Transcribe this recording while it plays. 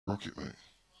Rock it, man.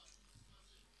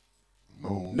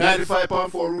 No.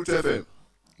 95.4 Root FM.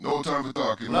 No time for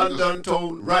talking. London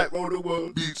town, right round the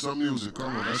world. Beat some music,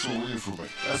 come on, that's what we're here for, man.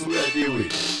 That's what we are dealing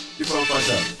with. Different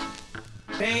fashion.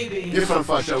 Baby. Different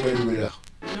fashion we're doing there.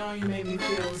 You know you make me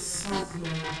feel so good.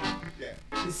 Yeah.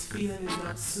 This feeling is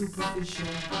not superficial.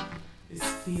 This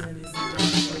feeling is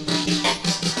natural.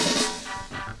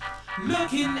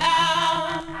 Looking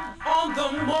out on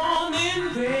the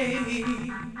morning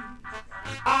rain,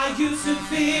 I used to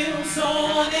feel so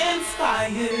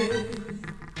uninspired.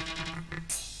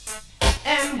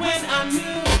 And when I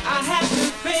knew I had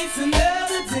to face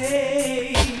another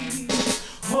day,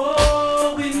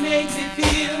 oh, it made me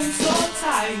feel so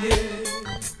tired.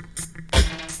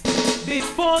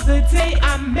 Before the day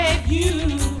I met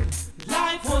you,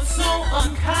 life was so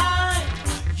unkind.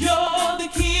 You're the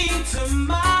key to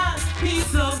my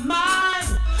peace of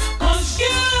mind. 'Cause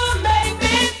you make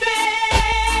me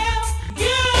feel,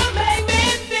 you make me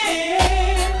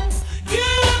feel, you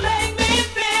make me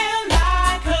feel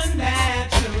like a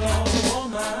natural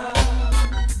woman.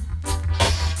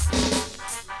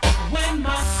 When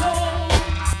my soul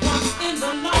was in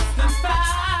the lost and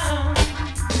found,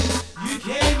 you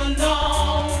came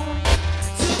along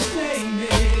to claim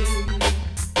me.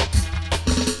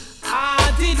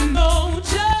 I didn't know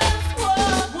just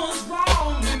what was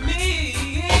wrong with me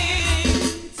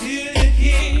till you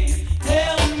came,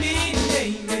 tell me,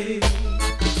 baby.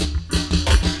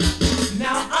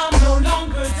 Now I'm no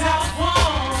longer doubtful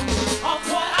of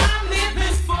what I'm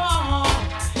living for.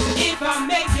 If I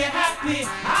make you happy,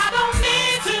 I don't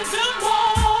need to do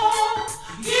more.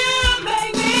 You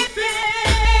make me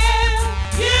feel,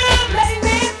 you make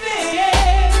me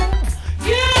feel,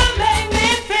 you make me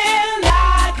feel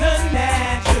like a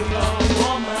natural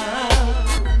woman.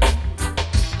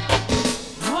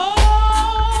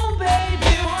 Oh,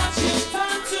 baby, what you've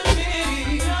done to me,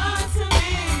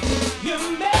 you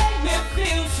make me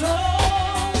feel so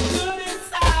good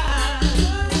inside,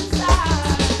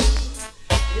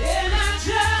 and I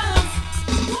just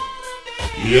wanna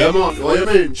be. Yeah, man. What you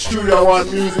mean? Studio One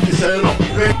music is saying up.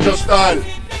 Retro style.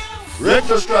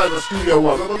 Retro style for Studio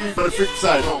One. We're going to for the flip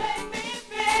side now.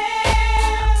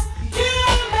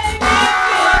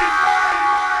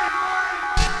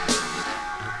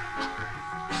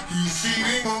 He's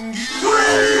cheating on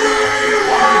you.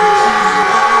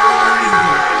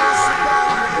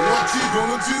 What you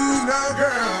gonna do now,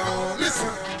 girl? Listen.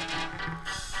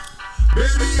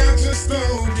 Baby, I just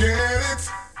don't get it.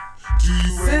 Do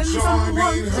you Send enjoy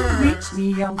someone being to hurt? reach me,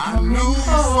 I'm I coming know you for the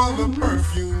home.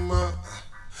 perfume,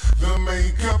 the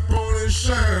makeup on his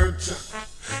shirt.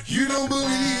 You don't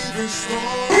believe in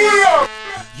stories.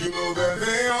 You know that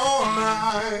they all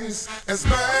nice, as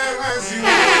bad as you are.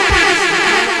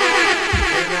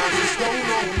 And I just don't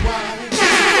know why.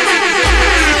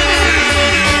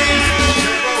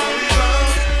 Never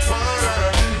realized what I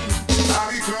do. I'll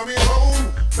be coming home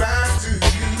back to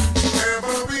you.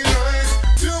 Never be nice,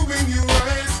 doing you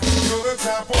right. You're the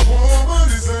type of woman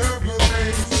deserve your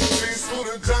things. Face full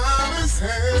of diamonds,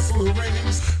 hands full of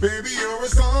rings. Baby, you're a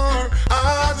star.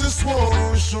 I just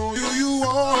wanna show you you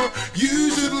are.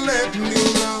 You should let me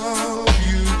love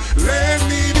you. Let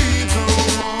me be the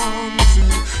one to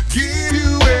give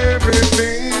you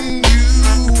everything you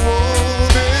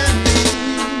want and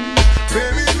need.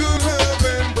 Baby, good love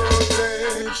and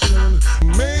protection.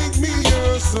 Make me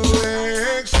your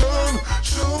selection.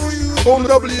 Show you.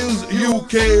 OW's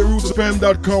UK,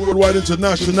 rootsfm.com, worldwide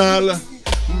international.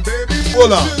 Baby, you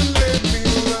Hola. should let me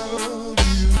love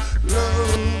you,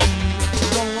 love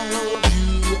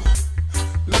you,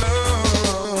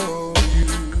 love you.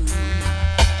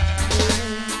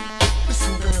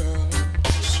 Listen, girl,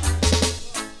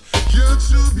 your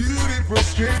true beauty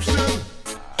prescription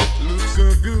looks so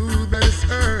good that it's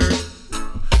earth.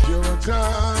 You're a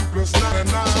time plus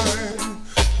 99.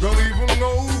 Don't even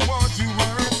know what you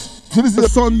worth. So this is the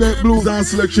Sunday Blues and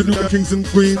Selection, Nubian Kings and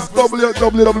Queens,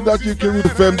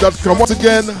 www.ukrootsfm.com. Once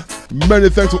again, many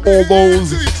thanks to all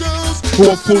those who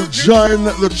are Fulljoy,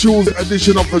 the Tuesday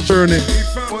edition of the journey,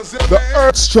 the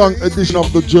Earth Strong edition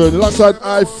of the journey, alongside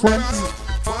I friends.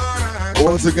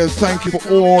 Once again, thank you for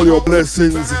all your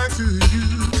blessings,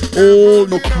 all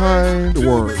your kind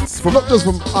words, from not just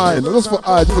from I, not just for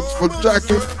I, but for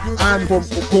Jackie and from,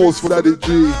 of course, for Daddy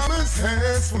G.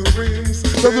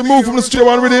 So we move from the Studio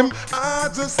One with him, I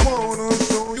just wanna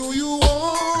show you you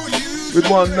are you. with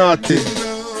one naughty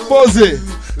Fuzzy.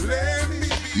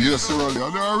 Yes, sir. And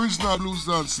the original blues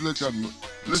dance selection.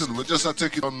 Listen, we just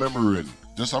take it on memory. lane.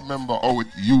 Just remember how it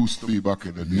used to be back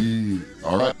in the day.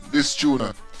 All right, this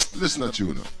tuna. Listen to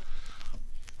tuna.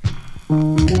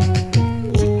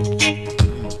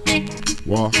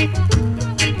 What?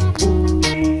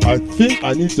 I think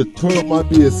I need to turn up my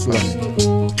bass line.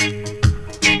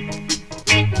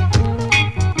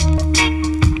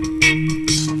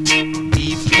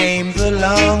 We've came the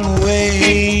long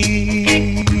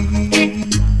way,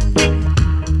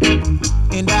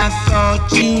 and I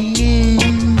thought you knew.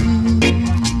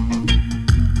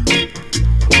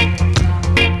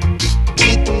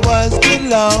 It was the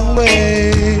long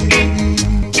way.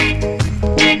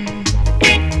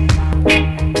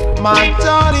 My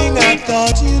darling, I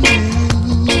thought you knew.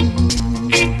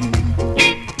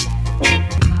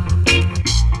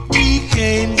 We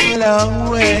came a long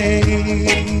way.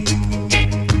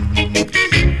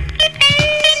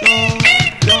 So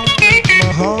don't break my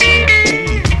heart.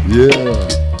 Yeah.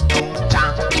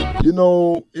 You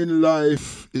know, in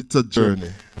life, it's a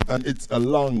journey. And it's a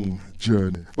long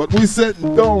journey. But we said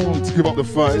don't give up the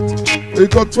fight. We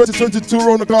got 2022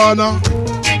 around the corner.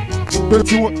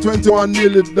 21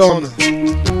 nearly done.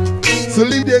 So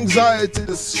leave the anxiety,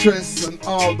 the stress, and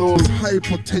all those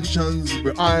hypertensions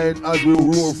behind as we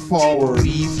roll forward.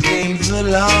 We've came a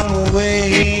long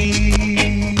way,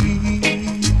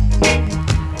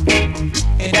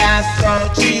 and I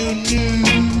thought you knew.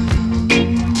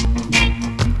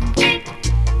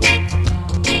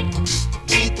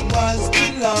 It was the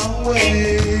long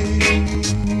way.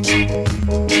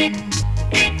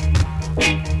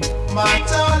 My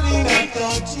darling, I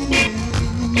thought you knew.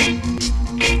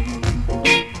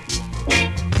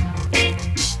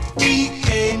 We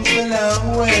came a long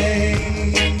way.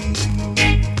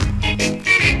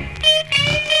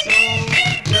 So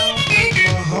don't break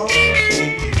my heart.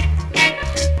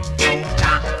 Don't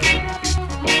stop.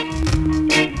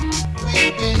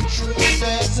 We've been through the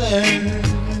desert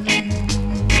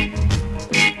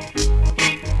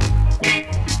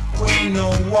where no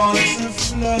water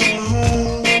flows.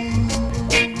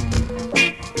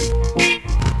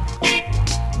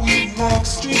 Walk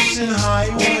streets and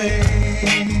highways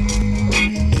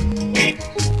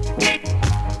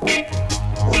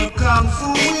where Kung Fu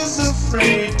is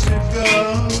afraid to go.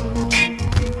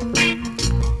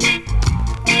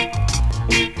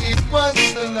 It was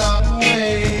a long way.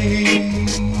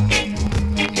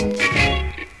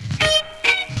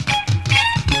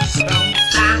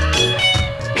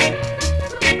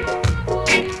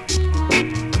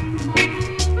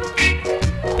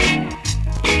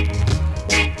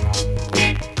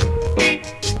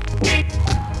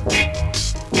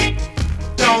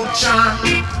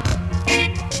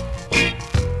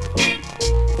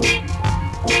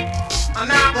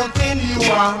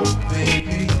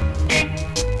 Baby,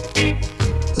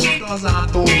 because I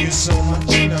owe you so much,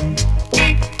 you know.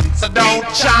 So don't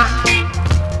try.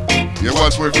 Yeah,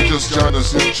 watch where if you just join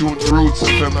us, you tune to Roots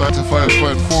FM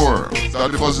 95.4.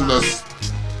 Started buzzing us,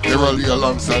 Errolldee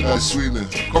alongside I Sweeny,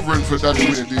 covering for Daddy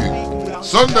Winni D.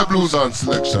 Sunday Blues on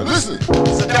Selection. Listen.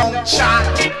 So don't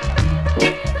try.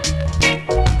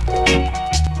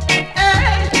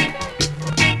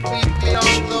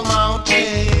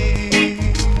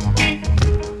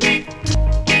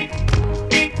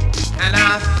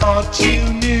 Thought you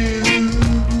knew.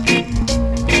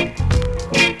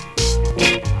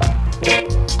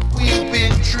 We've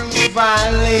been through the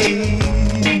valley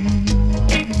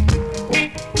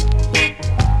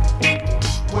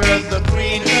where the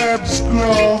green herbs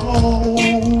grow.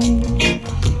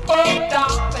 Oh,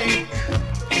 darling,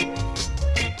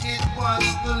 it was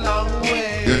the long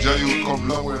way. Yeah, John, you come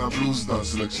long way on Blues Dance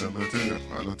Selection, I tell you.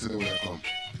 I don't tell you where I come.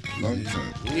 Long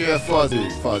time. Yeah, fuzzy.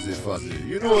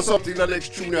 You know something, the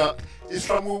next tune is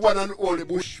from one and only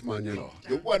Bushman, you know.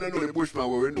 The one and only Bushman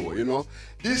where we know, you know.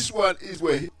 This one is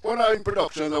where one are in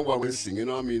production and one we sing, you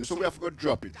know what I mean? So we have to go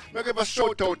drop it. Make a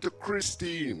shout out to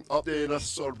Christine up there in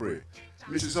Sudbury.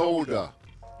 Mrs. Holder.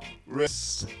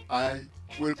 Rass, I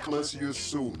will come and see you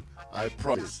soon. I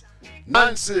promise.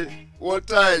 Nancy, hold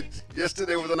tight.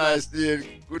 Yesterday was a nice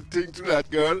day. Good thing to that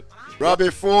girl.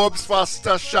 Robbie Forbes,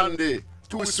 Fasta Shandy.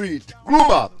 Too sweet. Groove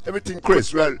up. Everything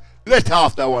Chris. Well, let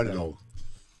half that one now.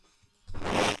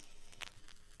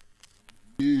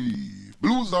 Hey,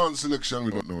 Blues on Selection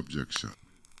without no objection.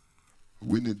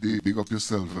 Winni D, big up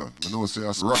yourself, man. I know say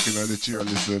us rocking on the chair,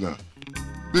 listen.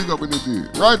 Big up Winni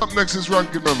D. Right up next is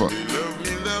Ranking Member.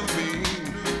 Love me.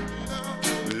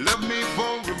 Love me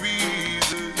for a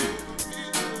reason.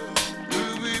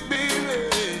 Baby.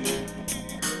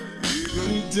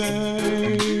 Good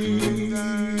time.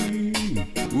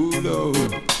 Oh,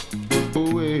 Lord. Oh,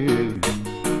 well.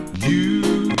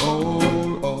 You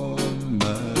are on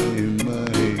my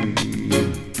mind.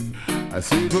 I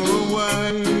say for a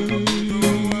while.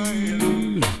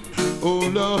 Oh,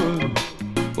 Lord.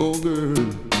 Oh, girl.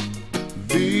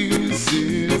 This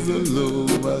is the Lord.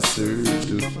 search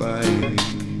to find.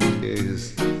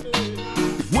 Yes.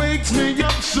 Wakes me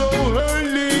up so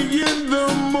early in the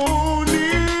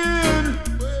morning.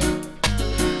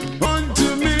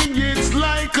 Unto me it's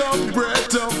like a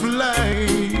breath of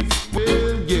life.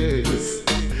 Well, yes,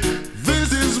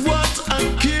 this is what a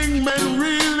king man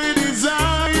really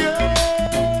desire.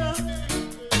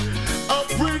 A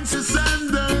princess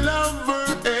and a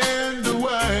lover and a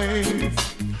wife.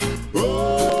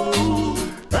 Oh,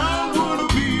 I wanna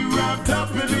be wrapped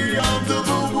up in the arms of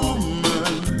a woman.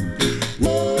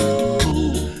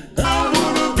 I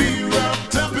wanna be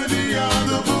wrapped up in the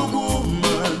arms of a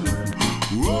woman.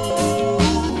 Whoa,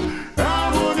 I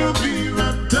wanna be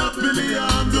wrapped up in the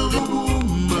arms of a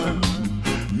woman.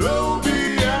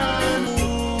 Nubian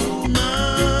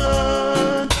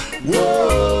woman.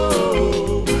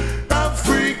 Whoa,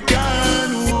 African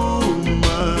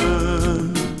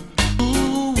woman.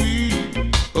 Ooh-wee,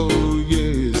 oh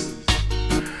yes.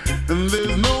 And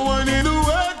there's no one in the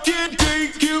world can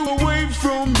take you away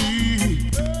from me.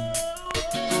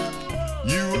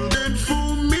 You were meant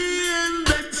for me, and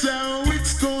that's how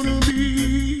it's gonna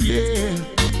be. Yeah,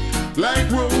 like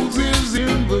roses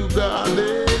in the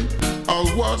garden, I'll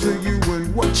water you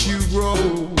and watch you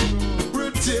grow,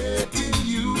 protecting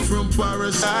you from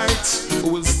parasites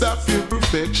who will stop your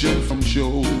perfection from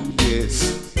show.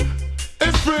 Yes,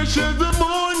 as fresh as the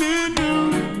morning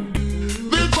dew.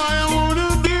 That's why I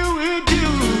wanna be with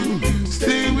you.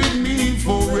 Stay with me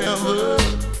forever.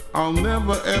 I'll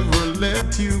never ever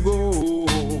let you go.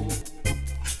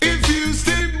 If you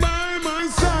stay by my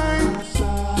side,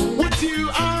 with you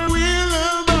I will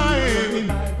abide.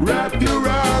 Wrap your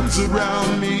arms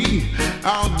around me.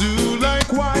 I'll do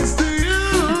likewise to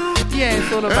you. Yeah,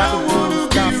 it's all I about the wanna rules,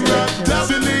 be dance wrapped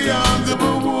up in the arms of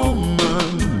a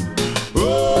woman.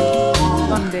 Oh,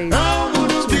 Sundays. I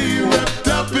wanna be wrapped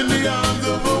up in the arms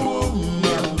of a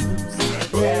woman.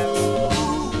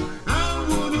 Oh, I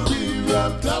wanna be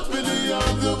wrapped up in the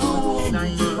arms of a woman.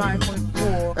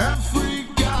 95.4.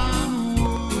 African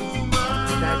woman.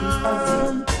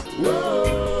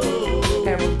 Whoa,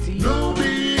 Errolldee.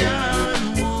 Nubian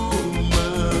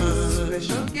woman.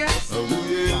 Special guest. Oh,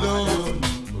 yeah, Lord,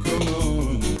 come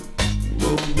on,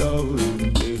 oh,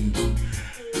 darling.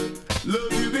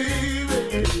 Love you, baby.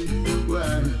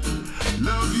 Why?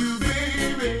 Love you,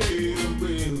 baby.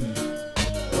 Well,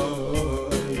 oh,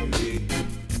 yeah.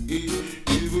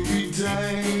 Every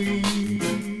time.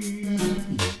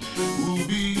 Oh,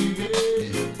 baby.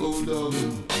 Oh,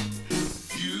 darling.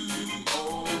 You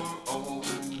are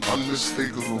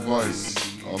Unmistakable voice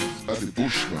of the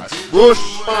Bushman.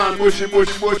 Bushman,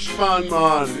 Bushman,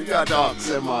 man. You got to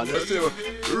say, man. You see,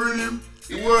 rhythm,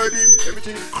 the wording,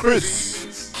 everything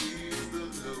crisp.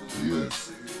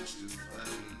 Yes.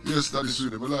 Yes, that is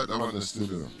really. I like that one in the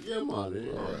studio. Yeah, man.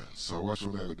 Yeah. Alright, so watch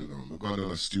what I'm going to do now. I'm going to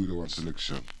the studio one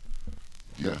selection.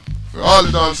 Yeah. For all the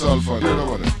dancehall fans, you know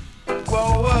what it is.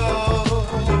 whoa,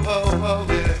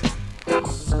 yeah.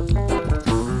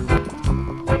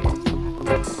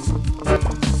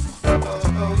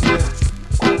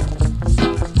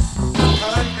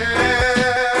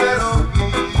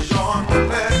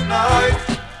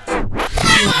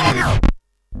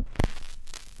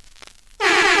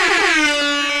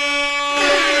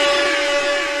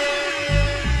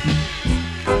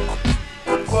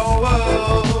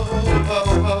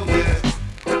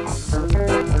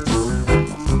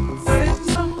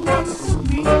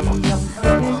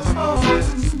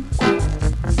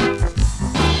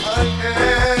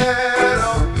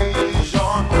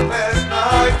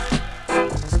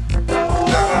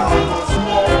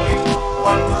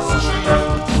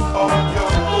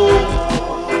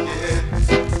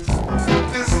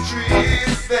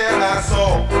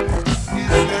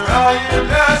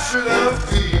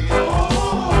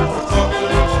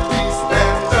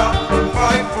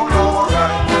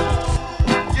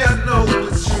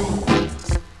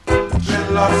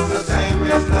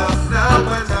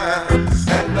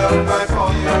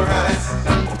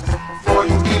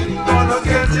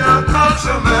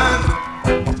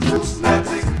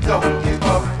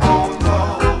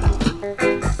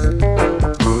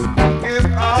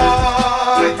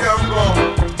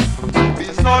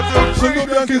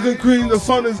 And Queen, the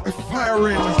sun is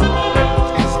firing. Is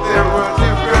there a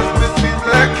difference between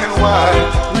black and white?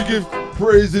 We give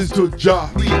praises to Jah.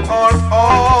 We are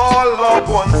all of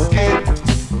one skin.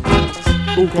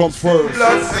 Who comes first?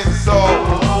 Blood and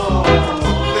soul.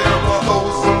 There are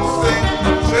those who sing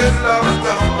dreadlocks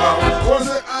down. What's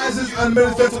the eyes is And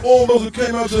many thanks to all those who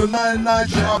came out to the 9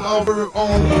 nights of our very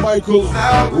own Michael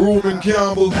Reuben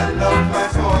Campbell.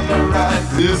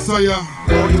 Yes, I am.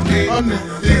 On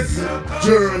his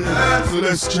journey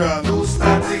celestial.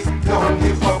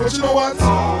 But you know what?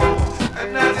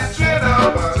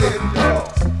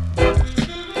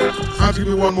 I have to give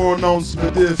you one more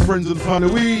announcement, dear friends and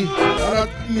family. We, not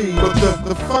me, but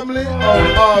the family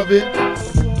of Harvey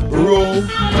Rowe,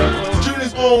 during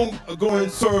his own going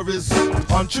service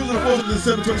on Tuesday, the 4th of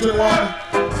December 2021,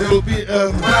 there will be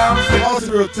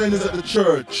auxiliary attendance at the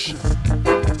church.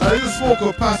 There is a small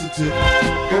capacity,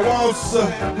 but whilst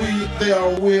they are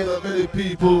aware that many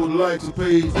people would like to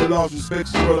pay their last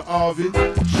respects to Brother Harvey,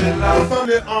 the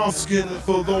family are asking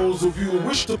for those of you who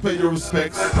wish to pay your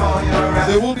respects.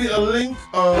 There will be a link,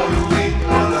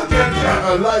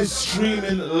 a live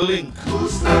streaming link.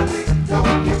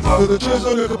 So the church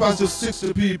only has a capacity of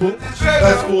 60 people.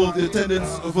 That's for the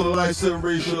attendance for the live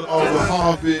celebration of the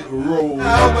Harvey Rowe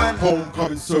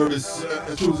homecoming service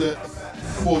Tuesday,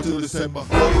 14th of December.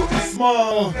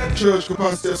 Small church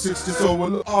capacity of 60, so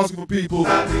we're asking for people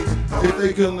if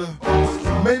they can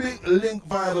maybe link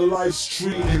via the live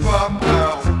streaming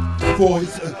for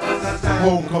his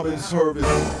homecoming service.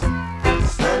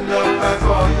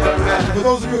 For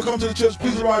those of you who come to the church,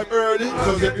 please arrive early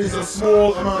because there is a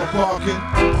small amount of parking.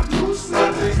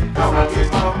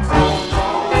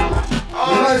 The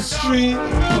live stream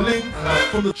link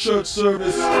from the church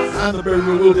service and the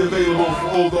burial will be available for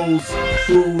all those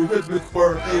who weren't able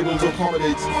to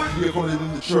be accommodated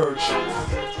in the church.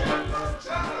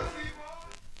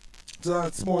 So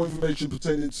that's more information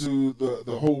pertaining to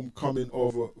the homecoming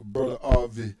of Brother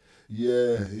Harvey.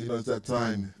 Yeah, you know, it's that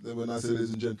time that when I say,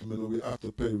 ladies and gentlemen, we have to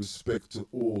pay respect to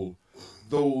all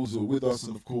those who are with us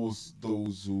and, of course,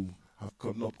 those who have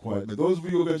come not quite. Now, those of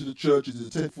you who are going to the church, it is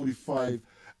a 10:45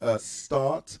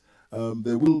 start.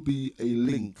 There will be a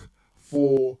link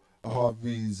for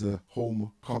Harvey's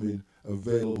homecoming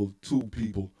available to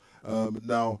people.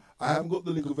 Now, I haven't got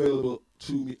the link available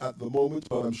to me at the moment,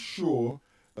 but I'm sure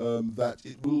that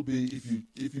it will be if you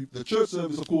the church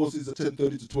service, of course, is at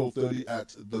 10:30 to 12:30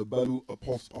 at the Balu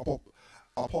Apostolic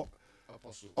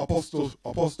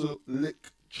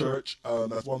Church.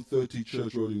 That's 130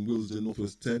 Church Road in Willesden,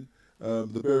 Northwest 10.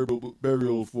 The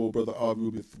burial for Brother Harvey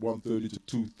will be 1:30 to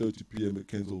 2:30 p.m. at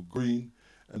Kensal Green,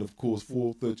 and of course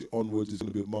 4:30 onwards is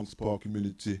going to be at Monks Park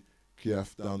Community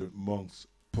Kiaf down at Monks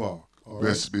Park.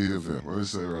 Best behavior. What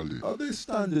is it, Errolldee? Oh, they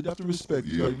standard. You have to respect.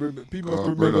 Yeah. Like, people have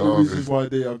to remember the reasons why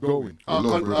they are going.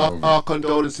 Our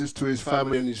condolences to his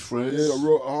family and his friends.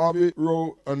 Yeah, Harvey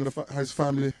Rowe and his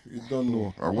family, you don't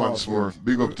know. And once more,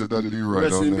 big up to Daddy Leroy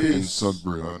down there in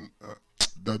Sudbury and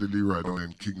Daddy Leroy down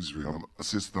in Kingsbury,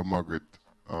 Sister Margaret,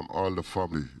 all the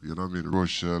family, you know what I mean?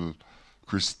 Rochelle,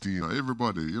 Christina,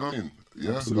 everybody, you know what I mean?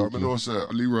 Yeah, absolutely. I mean, also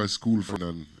Leroy's school friend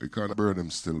and it kind of burn him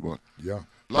still, but yeah,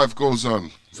 life goes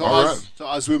on. So,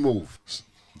 as we move.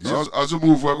 So as we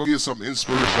move, we're going to give some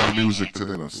inspirational music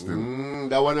today. Still.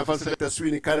 That one of us Fadda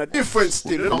Sweeny kind of different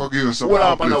still. You know? I'm going to give you some what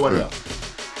happened over there?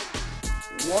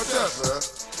 Whatever.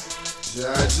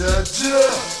 Ja, ja, ja.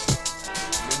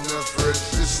 In the first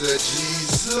we say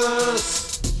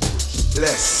Jesus.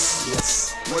 Bless. Yes.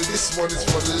 Well, this one is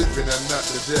for the living and not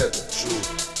the dead. True.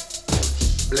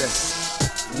 Bless.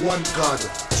 One God.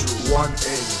 True. One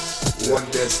aim. One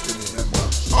destiny.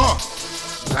 Nah.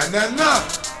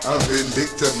 I've been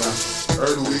victimized,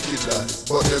 heard wicked lies,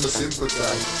 but never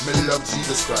sympathize. Me love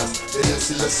Jesus Christ, they didn't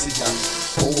see us see that.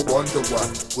 Oh, wonder why,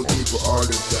 would people all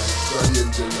the time, God the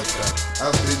angel of God.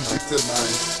 I've been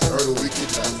victimized, heard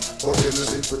wicked lies, but never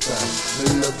sympathize.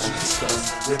 Me love Jesus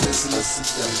Christ, they didn't see us see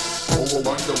that. Oh,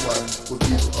 wonder why, would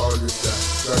people all the time,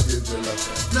 God the angel of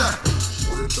God. Nah,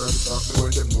 wouldn't try to stop me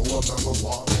when them know I'm number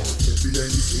one. Get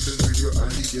behind the scenes with your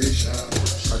allegation.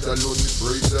 I don't know the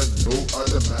praise and no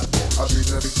other man. I've been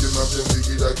a victim of them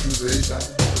wicked accusation.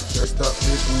 Just stop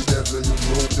me who devil you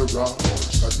know the wrong.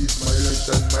 God is my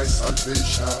light and my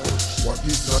salvation. What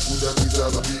is not good and is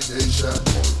an abomination.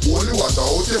 Only water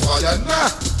out the fire,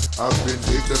 nah. I've been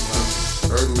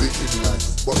victimized, heard wicked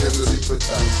lies, but never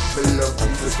sympathize. Me love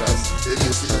Jesus Christ, they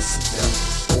may see a sinner.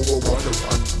 Over wonder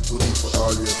one, to need for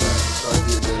all your time. God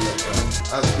gave me like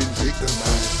that. I've been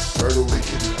victimized, heard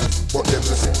wicked lies, but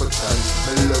never sympathize.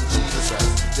 Me love Jesus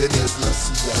Christ, they may see a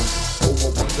sinner.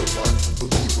 Over wonder one, to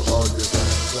need for all your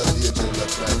time. God gave me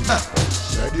like that.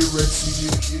 Like the Red Sea,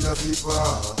 the king of people.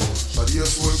 God your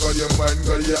soul, God your mind,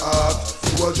 God your heart.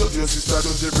 You are just your sister,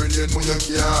 don't you brilliant when you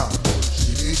care.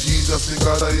 Give me Jesus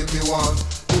because I him me want.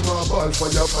 You know ball fire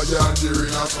and the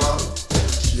rain a fall.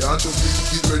 You want to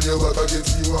speak it when you work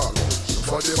against the wall.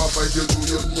 For them I fight you through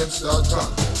your name start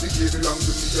come. The game belong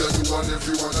to me and you and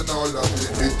everyone and all of me.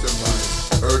 Hate the man,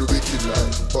 heard wicked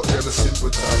lie, but never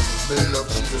sympathize. They love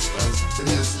Jesus Christ, they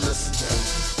just listen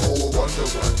time. Oh, I wonder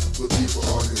why, good people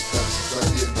all the time. Got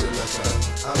the angel of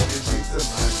time, I'm the hate the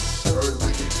man, heard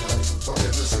wicked lie, but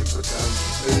never sympathize.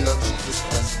 They love Jesus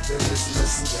Christ, they just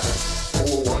listen time.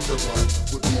 Oh, I wonder why,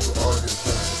 good people all the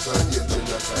time. Got the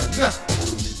angel of time. Nah,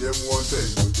 only them one day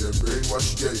with their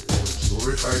brainwash gate.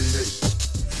 Glorify the name,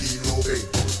 feel no pain.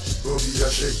 Don't be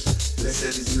ashamed,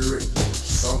 blessed is the rain.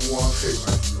 Someone hate,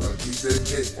 I'll give them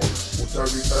cake. Put a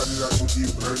return that would be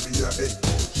burn me a egg.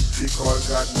 They call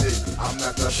God name, I'm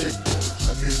not ashamed.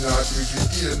 I mean not with the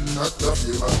ear, not the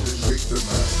fame. I've been wake the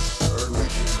man, earn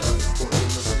waking man. But in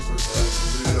the simple time,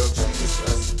 we love Jesus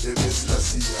Christ. They miss the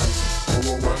sea eyes. Oh,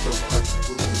 I wonder why,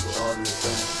 good people all the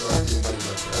time. God gave me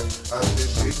the time, I've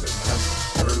been wake the man,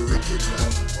 earn waking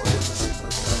man. But in the simple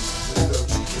time, we love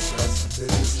Jesus Christ. They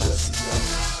miss the sea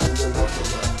eyes. Nah,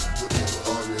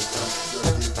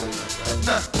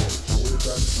 all the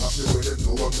time it's not the way they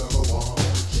know I'm number one.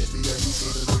 Let me and you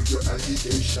see the with your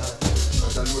allegation.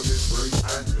 Not that will be free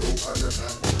and no other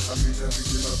man. I mean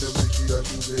everything of the wicked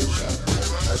accusation.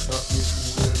 That's not me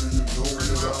who never you know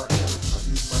the Lord. I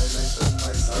use my life and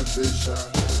my salvation.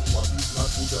 What is not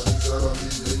good and is a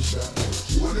revelation.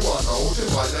 Only one out the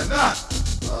fire, nah.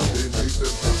 I've been with the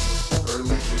man,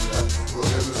 early wicked man. We'll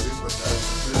never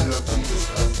sympathize. They love Jesus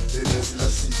Christ, they just let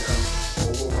see them.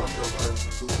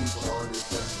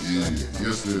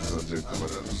 Yes, ladies and gentlemen,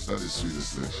 that is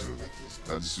sweetest selection.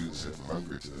 That is sweetest selection. I'm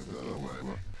hungry today, but I don't know why.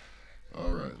 But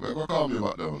alright, we're gonna calm you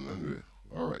back down anyway.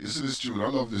 Alright, you see this tune, I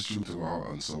love this tune to my heart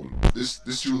and soul. This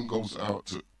tune goes out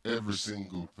to every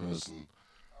single person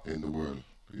in the world.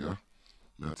 Yeah?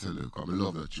 Now I tell you, I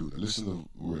love that tune. Listen to the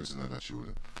words in that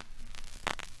tune.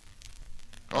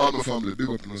 All my family, big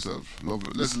up to myself. Love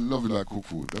it. Listen, love it like cook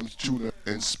food. Them tune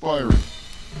inspiring.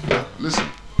 Yeah? Listen.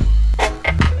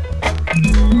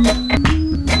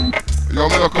 Yo, I'm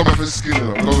gonna come off his skin,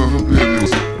 I'm gonna play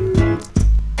music.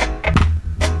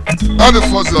 And the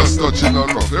fuzzers touching on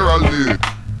rough. Errolldee,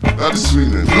 Fadda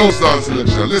Sweeny, close down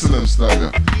selection. Listen to them style,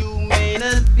 yeah. You may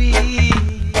not be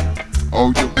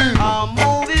Oh, you mean? a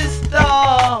movie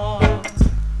star.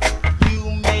 You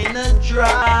may not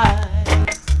drive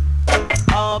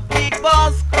a big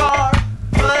boss car,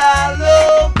 but I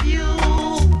love you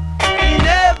in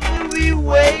every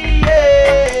way.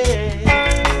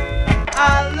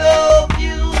 I love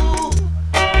you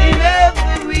in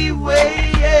every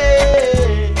way.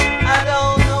 I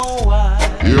don't know why.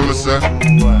 You understand?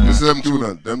 You see them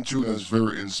tune is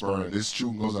very inspiring. This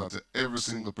tune goes out to every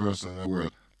single person in the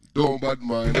world. Don't bad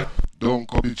mind, don't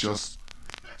covetous,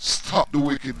 stop the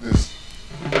wickedness.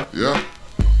 Yeah?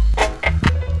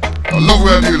 I love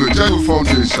where I deal with Jago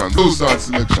Foundation, those that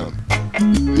selection.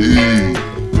 Yeah.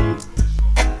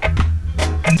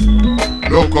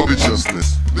 No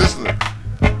covetousness. Listen.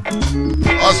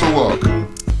 As we walk.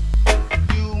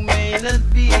 You may not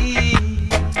be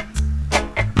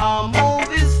a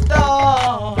movie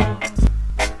star.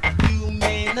 You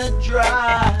may not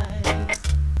drive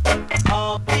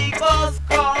a big boss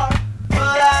car,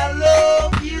 but I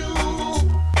love you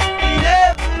in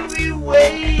every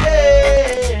way.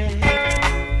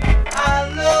 I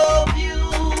love you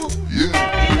in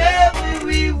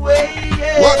every way.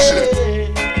 Watch it.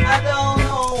 I don't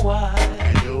know why.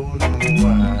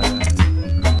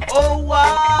 Oh, why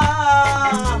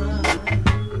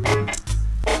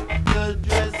the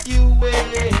dress you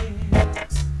wear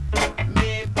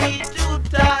may be too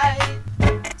tight,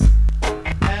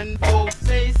 and folks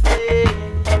may say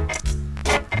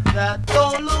that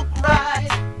don't look right,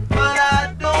 but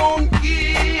I don't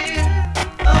care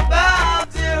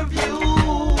about their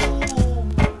views.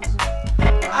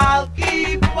 I'll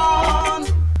keep on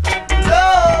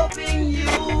loving you.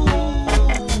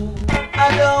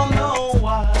 I don't know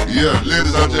why. Yeah,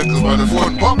 ladies and gentlemen, the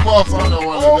phone pop off on that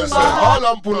one. They say, all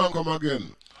I'm pull and come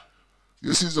again.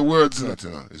 You see the words in that,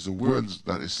 it's the words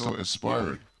that is so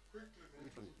inspiring.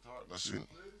 That's it.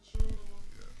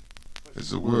 It's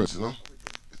the words, you know?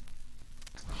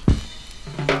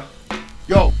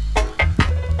 Yo.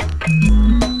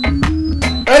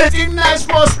 Anything nice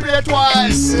must play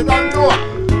twice. You don't know.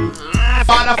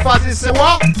 Fadda Fuzzy say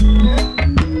what?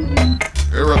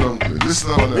 Errolldee, listen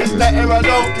to that. It's the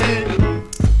Errolldee.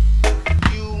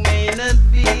 You may not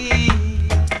be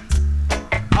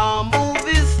a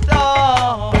movie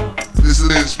star. This is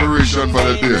the inspiration for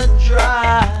the day.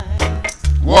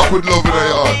 Walk with love in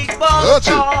your heart. That's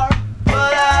it.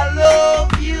 But I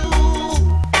love you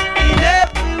in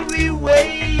every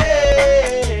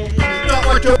way. Not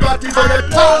what you got in the tongue. I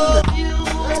love you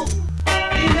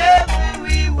in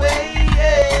every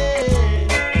way.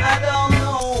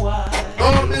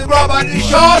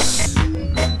 Traditions.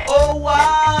 Oh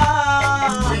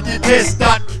wow. We detest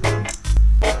that.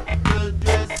 The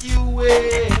dress you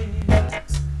wear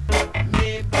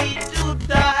may be too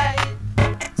tight,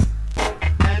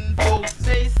 and folks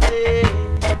may say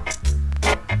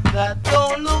that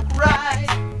don't look right,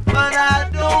 but I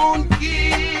don't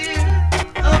care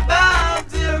about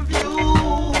their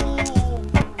views.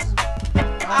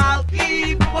 I'll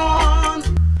keep on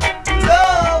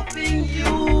loving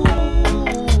you.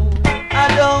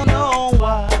 I don't know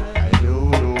why. I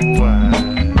don't know why.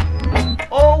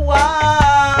 Oh why?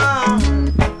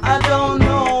 I don't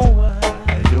know why.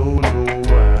 I don't know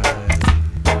why.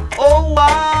 Oh why?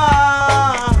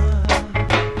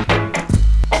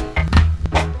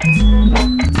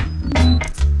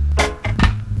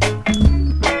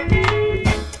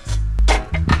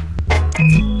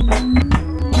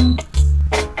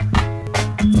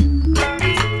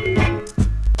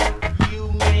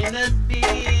 You may not be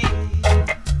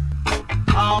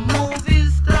a movie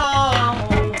star.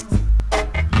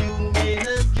 You may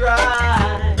not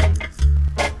drive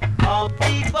a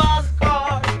people's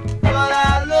car, but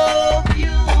I love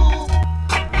you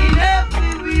in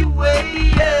every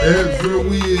way.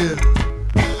 Everywhere.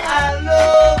 I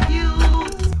love you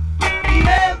in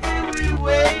every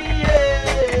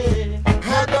way.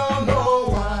 I don't know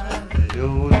why. I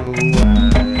don't know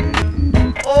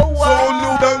why. Oh So, why?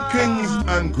 Nubian kings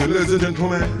and queens, ladies and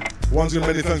gentlemen, once again,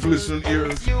 many thanks for listening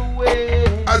ears. You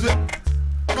way. As we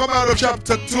come out of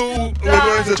chapter 2, we're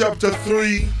going to chapter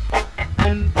 3.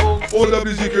 And folks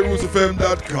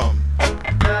OWZKRootsFM.com.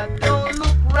 that don't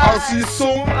look right, I'll see you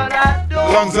soon. but I don't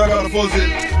Alongside Fadda Fuzzy.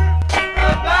 care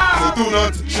about So do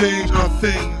not change a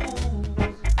thing.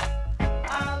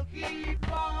 I'll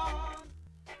keep on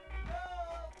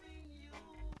loving you.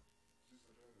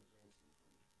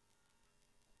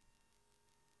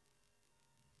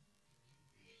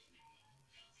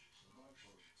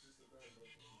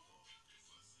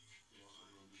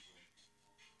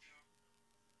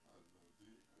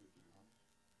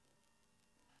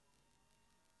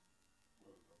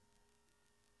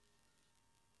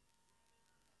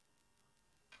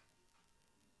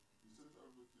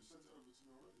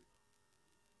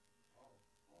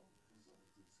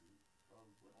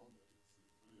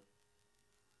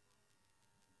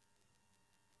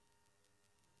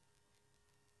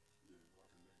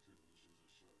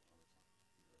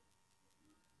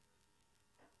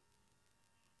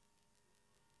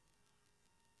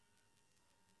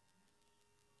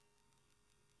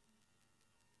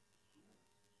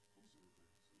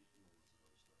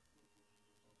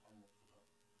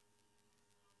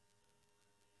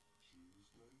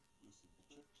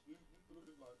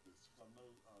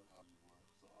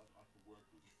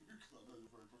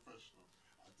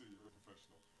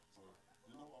 So, you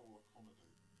know, I will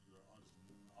accommodate your artist,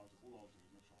 all artists